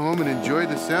to go home and enjoy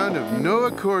the sound of no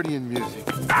accordion music.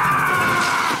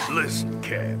 Listen,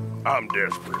 Cat, I'm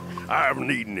desperate. I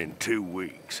haven't eaten in 2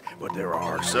 weeks, but there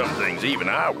are some things even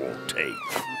I won't take.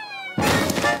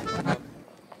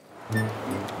 In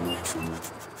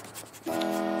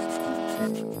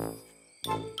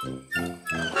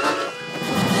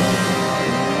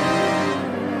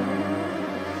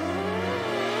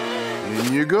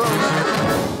you go.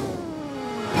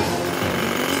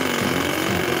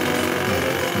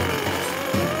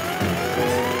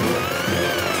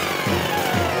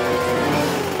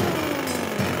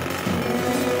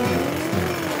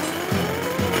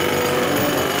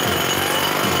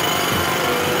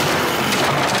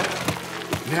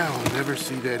 Now I'll never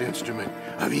see that instrument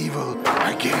of evil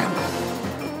again.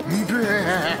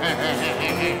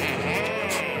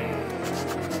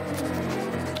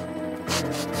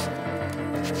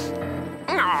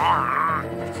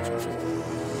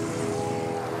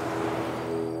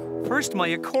 First, my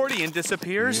accordion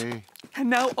disappears, and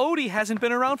now Odie hasn't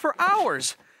been around for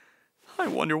hours. I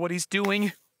wonder what he's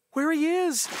doing, where he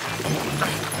is.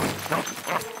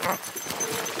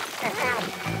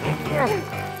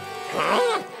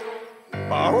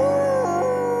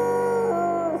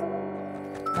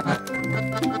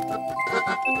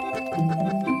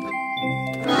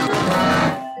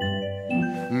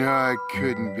 No, it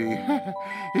couldn't be.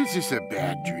 It's just a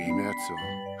bad dream, that's all.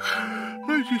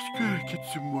 I just gotta get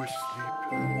some more sleep.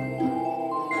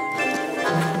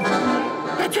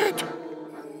 That's it!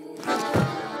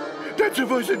 That's the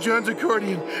voice of John's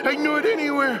accordion. I knew it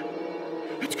anywhere.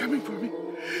 It's coming for me.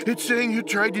 It's saying you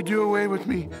tried to do away with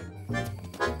me.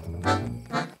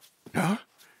 No,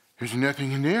 there's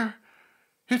nothing in there.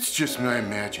 It's just my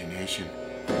imagination.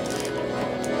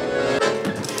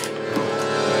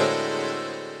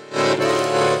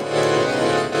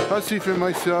 I'll see for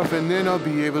myself, and then I'll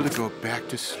be able to go back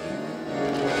to sleep.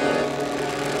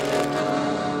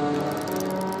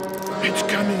 It's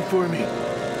coming for me.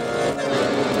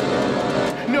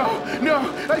 No, no,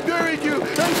 I buried you.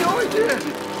 I know I did.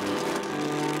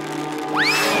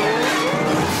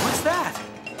 What's that?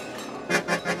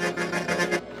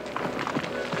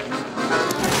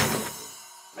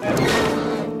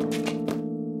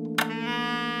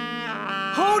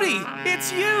 Hody,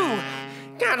 it's you!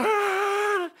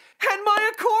 And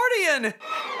my accordion!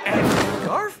 And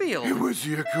Garfield! It was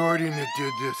the accordion that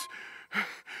did this.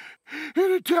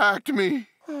 It attacked me.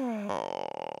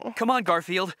 Come on,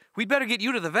 Garfield. We'd better get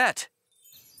you to the vet.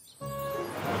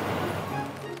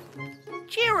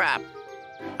 Cheer up.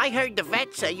 I heard the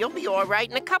vet say you'll be all right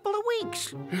in a couple of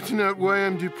weeks. It's not why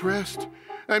I'm depressed.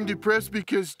 I'm depressed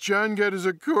because John got his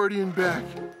accordion back.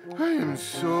 I am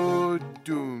so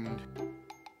doomed.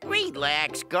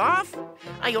 Relax, Garf.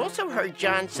 I also heard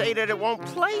John say that it won't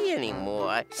play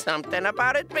anymore. Something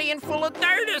about it being full of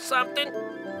dirt or something.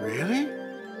 Really?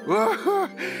 Whoa,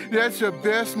 that's the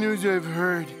best news I've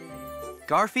heard.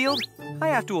 Garfield, I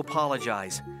have to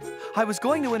apologize. I was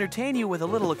going to entertain you with a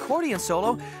little accordion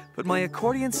solo, but my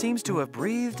accordion seems to have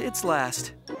breathed its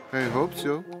last. I hope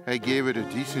so. I gave it a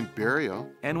decent burial.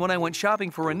 And when I went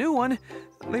shopping for a new one,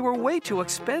 they were way too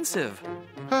expensive.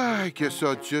 I guess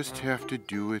I'll just have to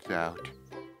do without.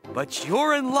 But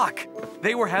you're in luck.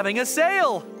 They were having a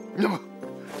sale. No.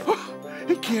 Oh,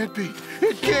 it can't be.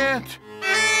 It can't.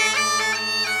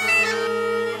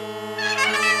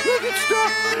 Make it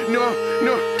stop. No,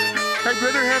 no. I'd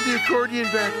rather have the accordion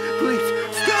back. Please,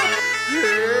 stop.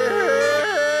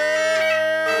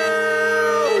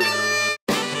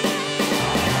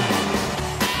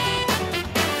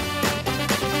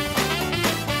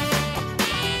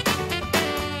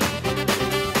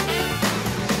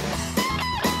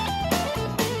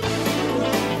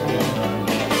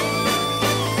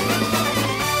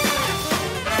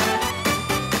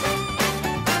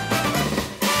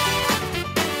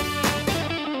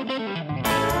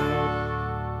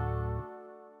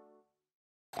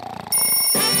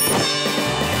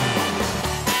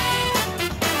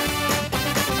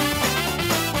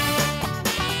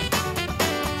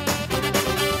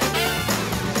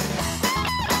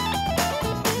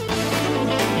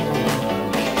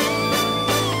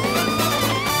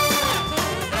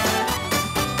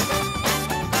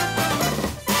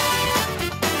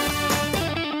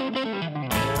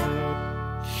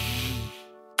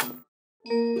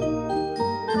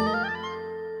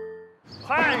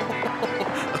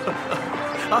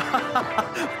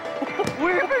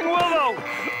 Weeping Willow!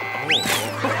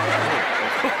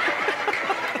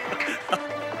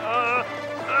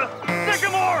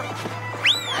 Sycamore!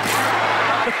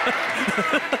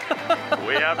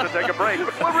 We have to take a break,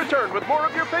 but we'll return with more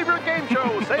of your favorite game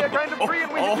show. Say a kind of tree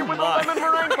and we hit you with a lemon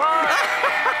meringue pie.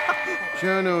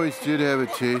 John always did have a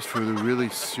taste for the really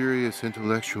serious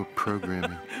intellectual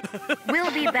programming.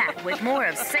 We'll be back with more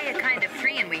of Say a Kind of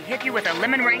Tree and We Hit You with a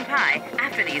Lemon Meringue Pie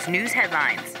after these news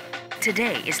headlines.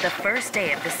 Today is the first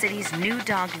day of the city's new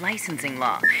dog licensing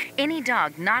law. Any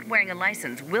dog not wearing a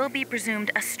license will be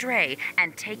presumed a stray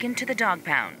and taken to the dog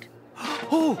pound.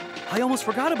 Oh, I almost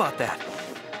forgot about that.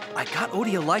 I got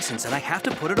Odie a license and I have to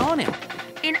put it on him.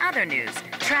 In other news,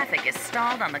 traffic is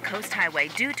stalled on the Coast Highway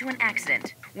due to an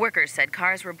accident. Workers said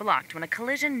cars were blocked when a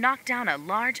collision knocked down a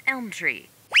large elm tree.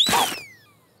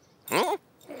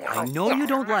 I know you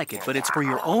don't like it, but it's for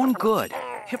your own good.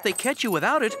 If they catch you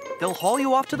without it, they'll haul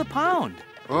you off to the pound.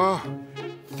 Oh,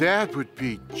 that would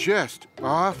be just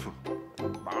awful.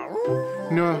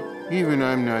 No, even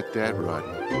I'm not that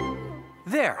rotten.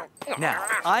 There. Now,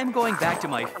 I'm going back to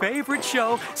my favorite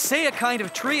show, Say a Kind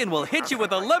of Tree, and we'll hit you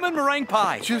with a lemon meringue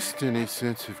pie. Just any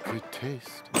sense of good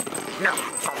taste.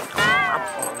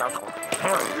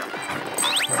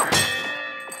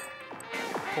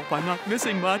 Hope I'm not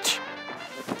missing much.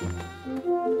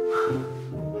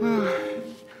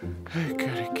 I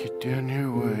gotta get down there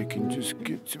where I can just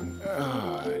get some...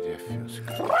 Ah, that feels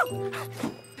good.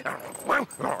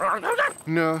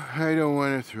 No, I don't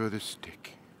want to throw the stick.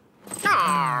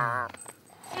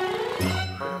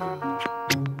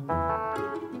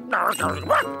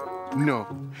 No,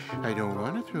 I don't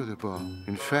want to throw the ball.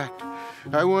 In fact,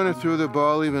 I want to throw the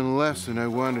ball even less than I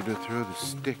wanted to throw the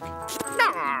stick.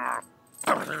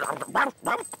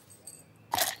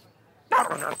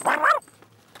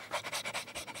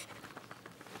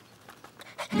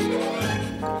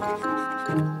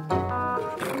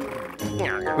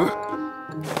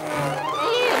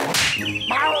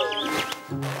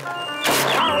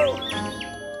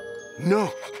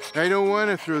 No, I don't want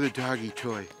to throw the doggy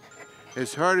toy.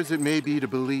 As hard as it may be to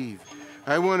believe,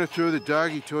 I want to throw the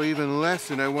doggy toy even less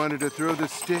than I wanted to throw the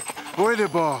stick or the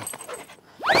ball.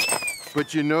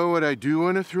 But you know what I do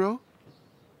want to throw?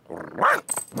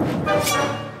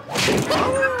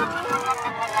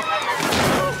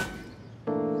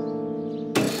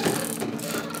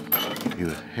 You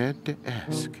had to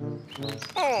ask.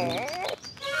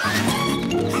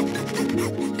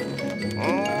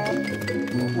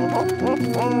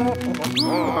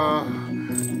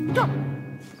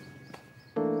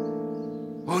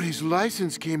 Odie's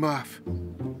license came off.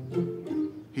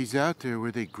 He's out there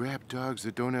where they grab dogs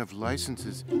that don't have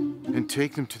licenses and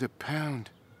take them to the pound.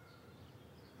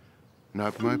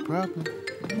 Not my problem.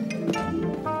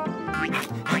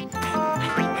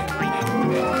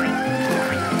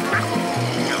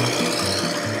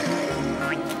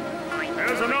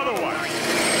 There's another one.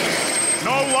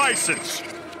 No license.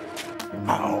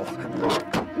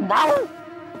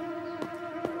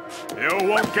 You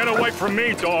won't get away from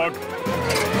me, dog.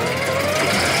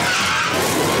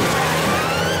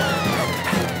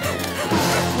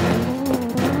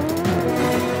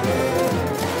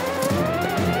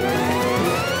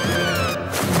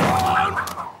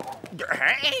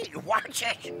 Hey, watch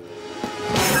it.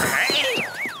 Hey.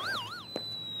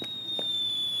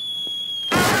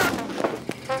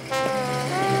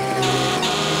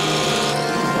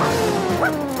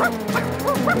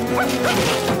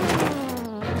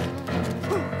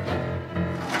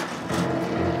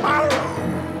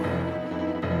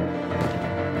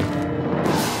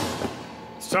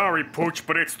 Sorry, Pooch,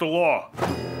 but it's the law.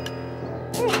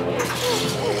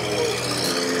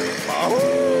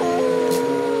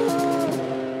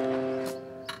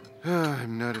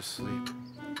 I'm not asleep.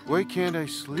 Why can't I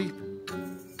sleep?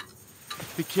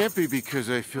 It can't be because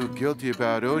I feel guilty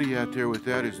about Odie out there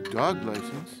without his dog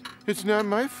license. It's not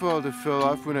my fault it fell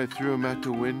off when I threw him out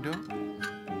the window.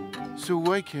 So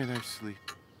why can't I sleep?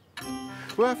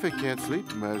 Well, if I can't sleep,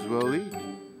 I might as well eat.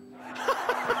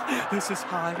 This is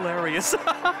hilarious.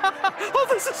 Oh,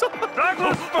 this is so...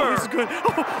 Douglas Oh, this is good.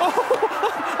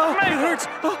 It hurts.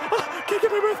 Can't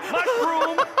get my breath.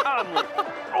 Mushroom omelet.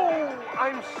 Oh,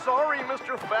 I'm sorry,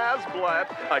 Mr. Fazblatt.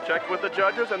 I checked with the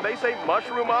judges, and they say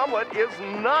mushroom omelet is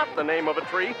not the name of a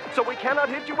tree, so we cannot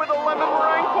hit you with a lemon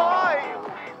meringue pie.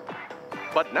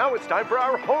 But now it's time for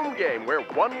our home game, where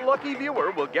one lucky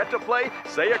viewer will get to play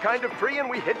Say a Kind of Tree, and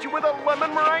we hit you with a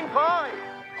lemon meringue pie.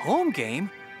 Home game?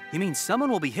 You mean someone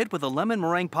will be hit with a lemon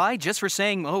meringue pie just for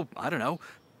saying, oh, I don't know,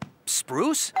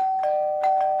 spruce?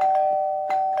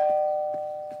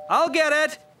 I'll get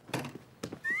it.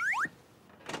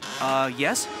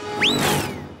 Yes?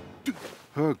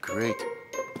 Oh, great.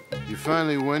 You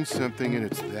finally won something, and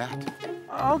it's that.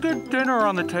 I'll get dinner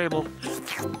on the table.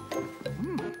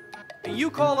 You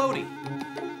call Odie.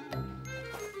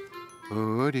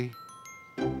 Odie.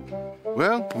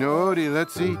 Well, no Odie,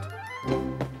 let's eat.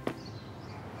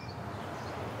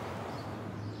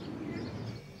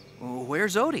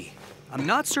 Where's Odie? I'm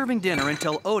not serving dinner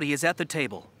until Odie is at the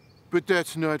table. But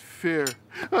that's not fair.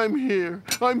 I'm here.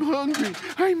 I'm hungry.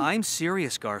 I'm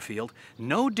serious, Garfield.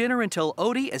 No dinner until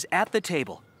Odie is at the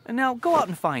table. And now go out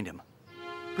and find him.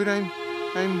 But I'm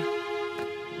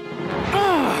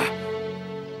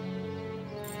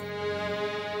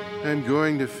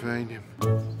going to find him.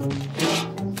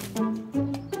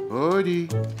 Odie.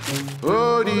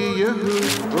 Odie, yahoo.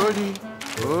 Odie.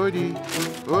 Odie.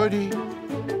 Odie.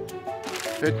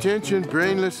 Attention,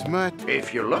 brainless mutt.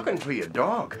 If you're looking for your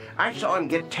dog, I saw him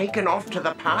get taken off to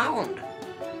the pound.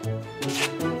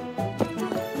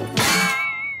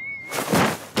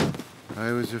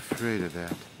 I was afraid of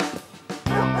that.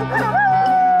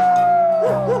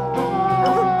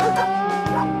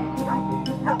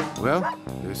 Well,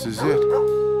 this is it.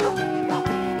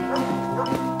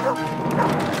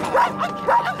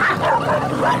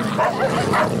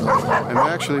 I'm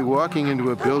actually walking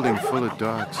into a building full of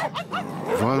dogs.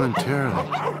 Voluntarily.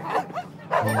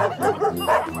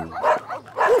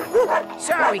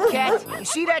 Sorry, cat. You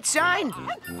see that sign?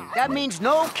 That means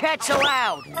no cats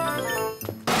allowed.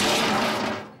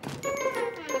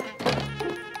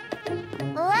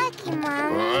 Lucky,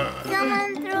 Mom.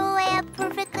 Someone threw away a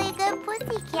perfectly good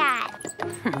pussycat.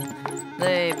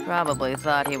 They Probably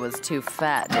thought he was too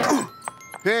fat.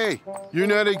 Hey, you're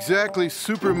not exactly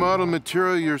supermodel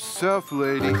material yourself,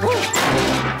 lady.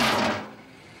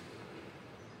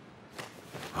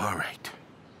 All right.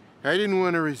 I didn't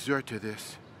want to resort to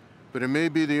this, but it may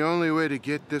be the only way to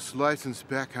get this license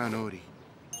back on Odie.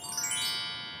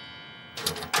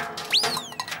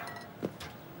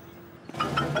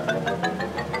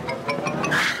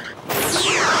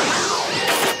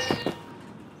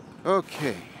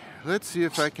 Okay, let's see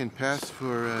if I can pass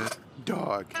for a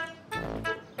dog.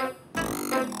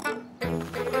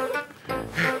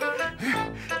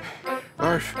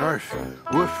 Arf, arf,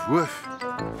 woof, woof.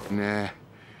 Nah,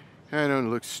 I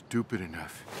don't look stupid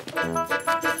enough.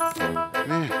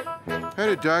 Man, how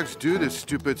do dogs do this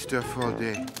stupid stuff all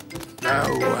day?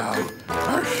 Ow, wow.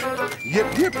 Arf.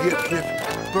 Yip, yip, yip, yip.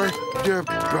 Bark, da,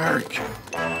 bark.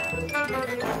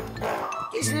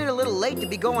 Isn't it a little late to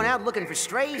be going out looking for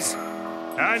strays?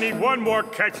 I need one more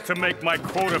catch to make my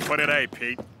quota for today,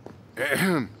 Pete.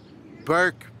 Ahem.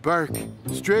 Bark, bark.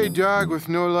 Stray dog with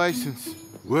no license.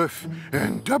 Woof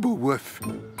and double woof.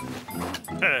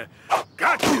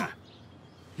 Gotcha!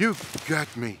 You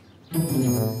got me.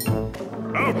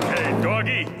 Okay,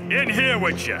 doggy, in here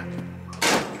with you.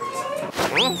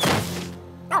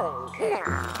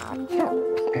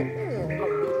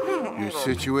 Your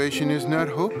situation is not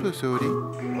hopeless,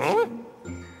 Odie.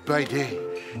 By day,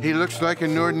 he looks like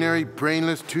an ordinary,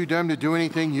 brainless, too dumb to do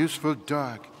anything useful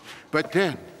dog. But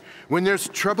then, when there's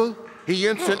trouble, he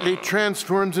instantly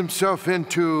transforms himself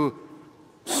into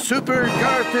Super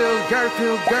Garfield,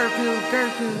 Garfield, Garfield,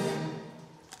 Garfield.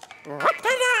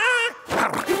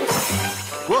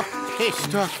 Whoa, hey,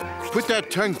 stop. Put that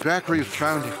tongue back where you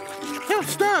found it. No,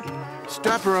 stop.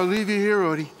 Stop or I'll leave you here,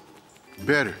 Odie.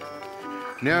 Better.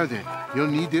 Now then, you'll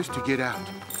need this to get out.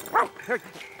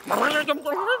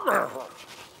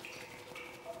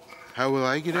 How will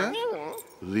I get out?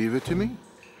 Leave it to me.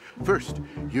 First,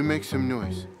 you make some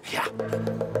noise. Yeah.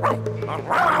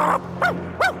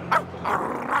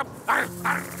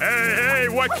 Hey,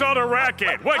 what's all the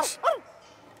racket? What's...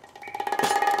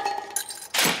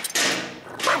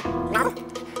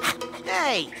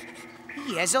 Hey,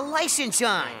 he has a license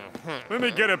on. Let me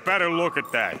get a better look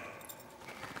at that.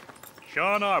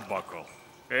 Sean Arbuckle.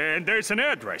 And there's an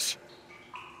address.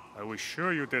 I was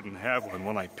sure you didn't have one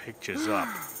when I picked you up.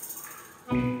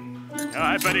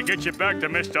 I better get you back to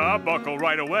Mr. Arbuckle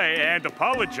right away and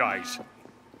apologize.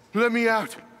 Let me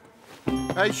out.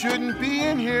 I shouldn't be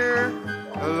in here.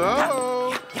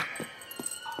 Hello?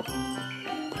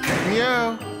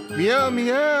 Meow, meow,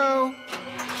 meow.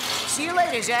 See you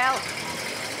later, Zal.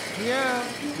 Meow,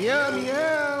 meow,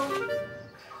 meow.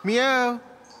 Meow.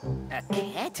 A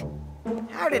cat?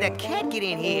 How did a cat get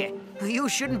in here? You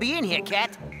shouldn't be in here,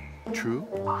 cat. True.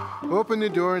 Open the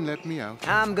door and let me out.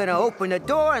 I'm gonna open the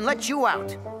door and let you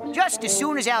out. Just as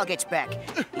soon as Al gets back.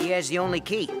 He has the only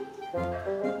key.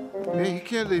 Hey, you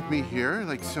can't leave me here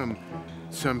like some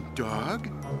dog.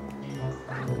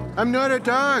 I'm not a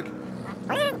dog.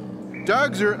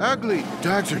 Dogs are ugly.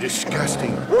 Dogs are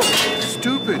disgusting.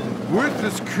 Stupid,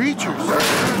 worthless creatures.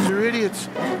 Dogs are idiots.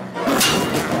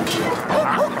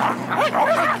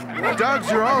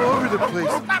 Dogs are all over the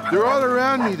place. They're all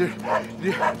around me.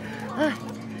 I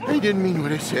didn't mean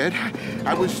what I said.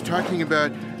 I was talking about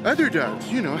other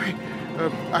dogs. You know,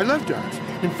 I love dogs.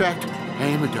 In fact, I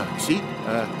am a dog. See?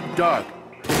 Dog.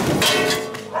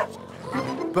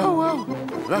 Bow wow.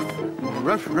 Ruff,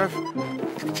 ruff, ruff.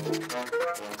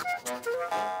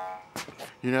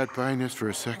 You're not buying this for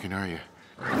a second, are you?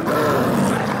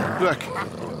 Look,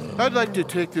 I'd like to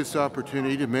take this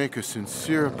opportunity to make a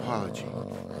sincere apology.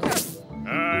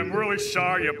 I'm really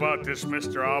sorry about this,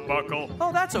 Mr. Arbuckle.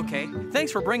 Oh, that's okay.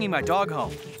 Thanks for bringing my dog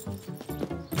home.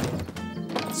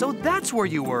 So that's where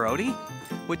you were, Odie.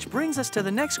 Which brings us to the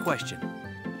next question.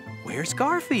 Where's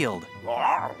Garfield?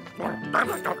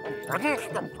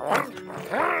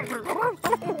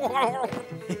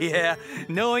 Yeah,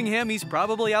 knowing him, he's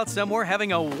probably out somewhere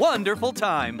having a wonderful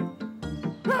time.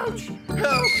 Ouch!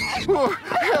 Help! Oh,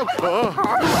 help! Oh.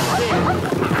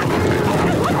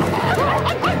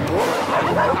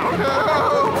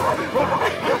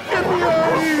 No!